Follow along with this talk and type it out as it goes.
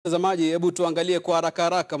Mtazamaji, hebu tuangalie kwa haraka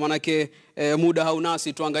haraka manake muda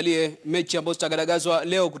haunasi. Tuangalie mechi ambazo zitagaragazwa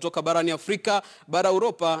leo kutoka barani Afrika, bara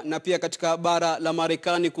Europa na pia katika bara la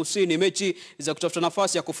Marekani Kusini. Mechi za kutafuta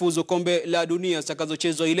nafasi ya kufuzu kombe la dunia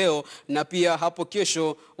zitakazochezwa leo na pia hapo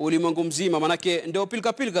kesho ulimwengu mzima, manake ndio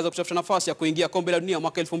pilika za kutafuta nafasi ya kuingia kombe la dunia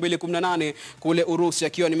mwaka 2018 kule Urusi,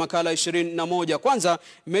 akiwa ni makala 21. Kwanza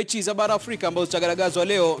mechi za bara Afrika ambazo zitagaragazwa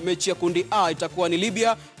leo, mechi ya kundi A itakuwa ni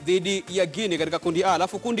Libya dhidi ya Guinea katika kundi A,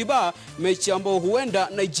 alafu kundi B mechi ambayo huenda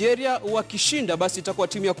Nigeria wakishinda basi itakuwa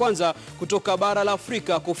timu ya kwanza kutoka bara la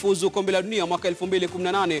Afrika kufuzu kombe la dunia mwaka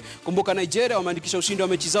 2018. Kumbuka Nigeria wameandikisha ushindi wa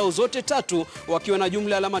mechi zao zote tatu wakiwa na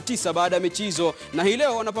jumla alama 9 baada ya mechi hizo, na hii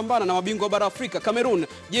leo wanapambana na mabingwa bara Afrika Cameroon.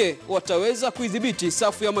 Je, wataweza kuidhibiti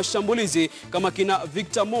safu ya mashambulizi kama kina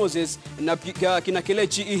Victor Moses na kina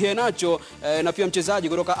Kelechi Iheanacho na pia mchezaji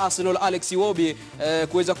kutoka Arsenal Alex Iwobi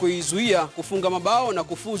kuweza kuizuia kufunga mabao na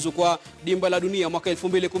kufuzu kwa dimba la dunia mwaka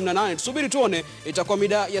 2018? Tusubiri tuone, itakuwa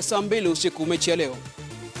mida ya saa 2 usiku mechi ya leo.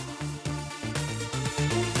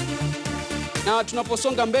 Na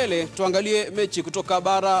tunaposonga mbele tuangalie mechi kutoka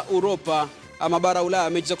bara Europa ama bara Ulaya,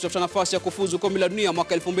 mechi za kutafuta nafasi ya kufuzu kombe la dunia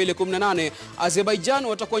mwaka 2018. Azerbaijan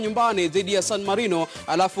watakuwa nyumbani dhidi ya San Marino,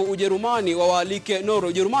 alafu Ujerumani wawaalike Norway.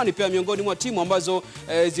 Ujerumani pia miongoni mwa timu ambazo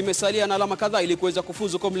zimesalia na alama kadhaa ili kuweza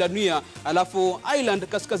kufuzu kombe la dunia. Alafu Ireland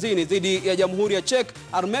kaskazini dhidi ya Jamhuri ya Czech,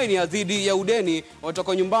 Armenia dhidi ya Udeni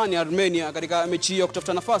watakuwa nyumbani Armenia katika mechi ya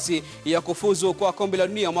kutafuta nafasi ya kufuzu kwa kombe la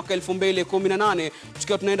dunia mwaka 2018.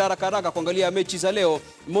 Tukiwa tunaenda haraka kuangalia mechi za leo,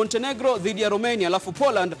 Montenegro dhidi ya Romania, alafu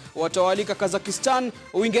Poland watawaalika Kazakhstan,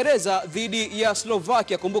 Uingereza dhidi ya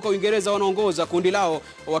Slovakia. Kumbuka Uingereza wanaongoza kundi lao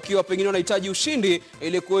wakiwa pengine wanahitaji ushindi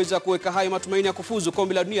ili kuweza kuweka hai matumaini ya kufuzu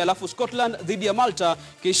kombe la dunia. Alafu Scotland dhidi ya Malta,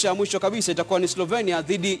 kisha mwisho kabisa itakuwa ni Slovenia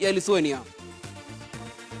dhidi ya Lithuania.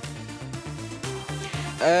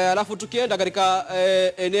 Alafu tukienda katika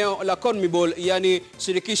eneo la CONMEBOL, yani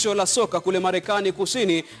shirikisho la soka kule Marekani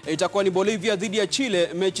Kusini, itakuwa ni Bolivia dhidi ya Chile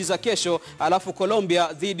mechi za kesho, alafu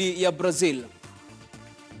Colombia dhidi ya Brazil.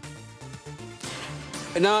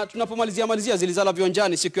 Na tunapomalizia Zilizala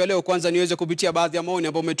Viwanjani siku ya leo, kwanza niweze kupitia baadhi ya maoni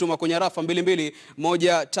ambayo umetuma kwenye rafa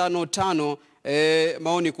 22155.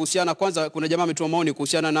 Maoni kuhusiana, kwanza kuna jamaa ametuma maoni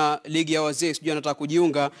kuhusiana na ligi ya wazee, sijui anataka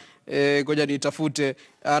kujiunga. Ngoja nitafute.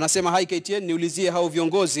 Anasema hi KTN, niulizie hao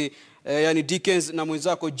viongozi yani Dickens na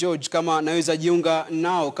mwenzako George kama naweza jiunga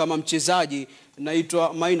nao kama mchezaji.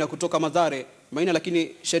 Naitwa Maina kutoka Madhare. Maina,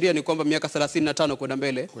 lakini sheria ni kwamba miaka 35 kwenda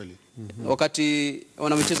mbele. Kweli. Wakati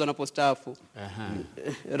wanamchezo wanapostaafu.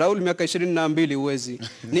 Raul miaka 22 uwezi.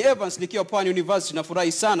 Ni Evans nikiwa Pwani University,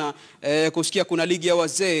 nafurahi sana kusikia kuna ligi ya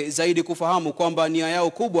wazee, zaidi kufahamu kwamba nia yao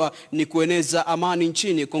kubwa ni kueneza amani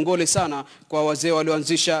nchini. Kongole sana kwa wazee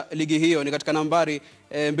walioanzisha ligi hiyo. Ni katika nambari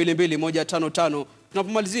 22155.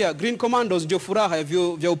 Tunapomalizia, Green Commandos ndio furaha ya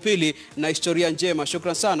vya upili na historia njema.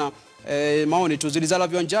 Shukran sana. Maoni tu. Zilizala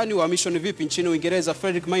Viwanjani, uhamisho ni vipi nchini Uingereza?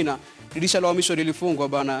 Frederick Maina, dirisha la uhamisho lilifungwa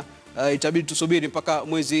bana, itabidi tusubiri mpaka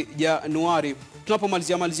mwezi Januari.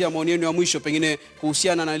 Tunapomalizia maoni yenu ya mwisho pengine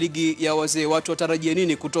kuhusiana na ligi ya wazee, watu watarajie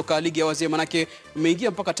nini kutoka ligi ya wazee? Manake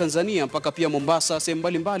imeingia mpaka Tanzania, mpaka pia Mombasa, sehemu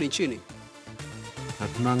mbalimbali nchini. Na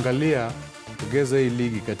tunaangalia kugeza hii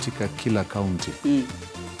ligi katika kila county.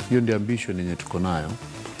 Hiyo ndio ambition yenye tuko nayo.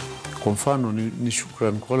 Kwa mfano ni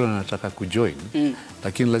shukrani kwa wale wanataka kujoin,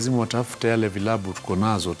 lakini lazima watafute yale vilabu tuko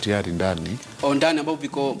nazo tayari ndani ambapo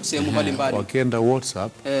viko sehemu mbalimbali. Wakienda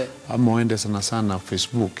WhatsApp ama waende sana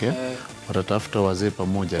Facebook, watatafuta wazee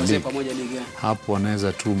pamoja ligi. Hapo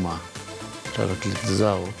wanaweza tuma tarakilishi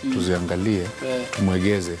zao tuziangalie,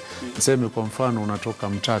 tumwegeze. Niseme kwa mfano unatoka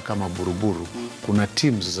mtaa kama Buruburu, kuna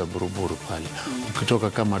teams za Buruburu pale. Ukitoka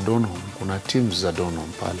kama Donholm, kuna teams za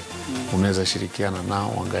Donholm pale. Unaweza shirikiana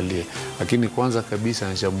nao uangalie. Lakini kwanza kabisa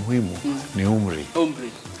na cha muhimu ni umri.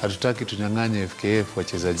 Hatutaki tunyang'anye FKF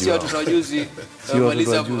wachezaji wao. Sio tutajuzi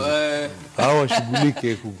hao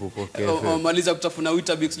washughulike kwa KF. Maliza kutafuna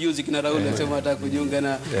Weetabix juzi kina Raul anasema anataka kujiunga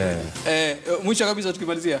na mwisho kabisa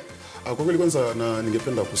tukimalizia. Kwa kweli kwanza na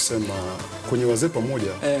ningependa kusema kwenye wazee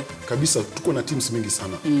pamoja kabisa tuko na teams mingi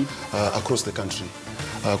sana across the country.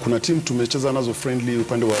 Kuna team tumecheza nazo friendly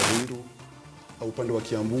upande wa Ruiru, upande wa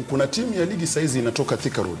Kiambu. Kuna team ya ligi saizi inatoka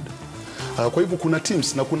Thika Road. Kwa hivyo kuna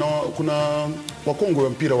teams na kuna wakongwe wa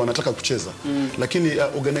mpira wanataka kucheza. Lakini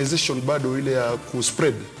organization bado ile ya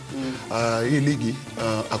kuspread hii ligi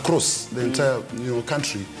across the entire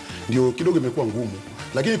country ndio kidogo imekuwa ngumu.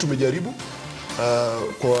 Lakini tumejaribu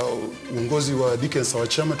kwa uongozi wa Dickens wa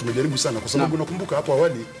chama tumejaribu sana, kwa sababu nakumbuka hapo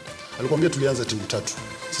awali alikwambia tulianza timu 3.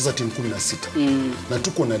 Sasa timu 16 na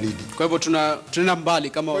tuko na ligi. Kwa hivyo tunaenda mbali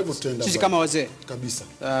kama sisi kama wazee kabisa.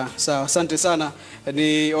 Sawa, asante sana.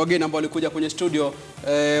 Ni wageni ambao walikuja kwenye studio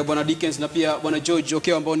Bwana Dickens na pia Bwana George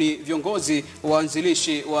Okeo ambao ni viongozi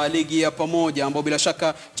waanzilishi wa ligi ya pamoja, ambao bila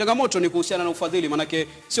shaka changamoto ni kuhusiana na ufadhili. Manake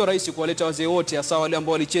sio rahisi kuwaleta wazee wote, hasa wale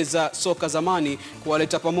ambao walicheza soka zamani,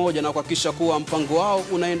 kuwaleta pamoja na kuhakikisha kuwa mpango wao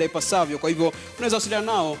unaenda ipasavyo. Kwa hivyo unaweza wasiliana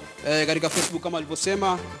nao katika Facebook kama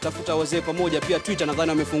alivyosema, tafuta wazee pamoja. Pia Twitter nadhani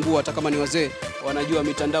wamefungua, hata kama ni wazee wanajua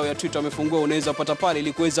mitandao ya Twitter wamefungua, unaweza kupata pale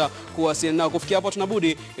ili kuweza kuwasiliana nao. Kufikia hapo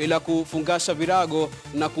tunabudi ila kufungasha virago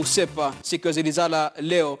na kusepa siku ya Zilizala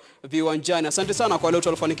leo Viwanjani. Asante sana kwa leo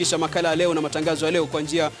tulifanikisha makala ya leo na matangazo ya leo kwa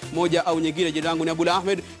njia moja au nyingine. Jina langu ni Abdul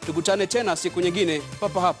Ahmed, tukutane tena siku nyingine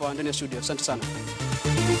papa hapa ndani ya studio. Asante sana.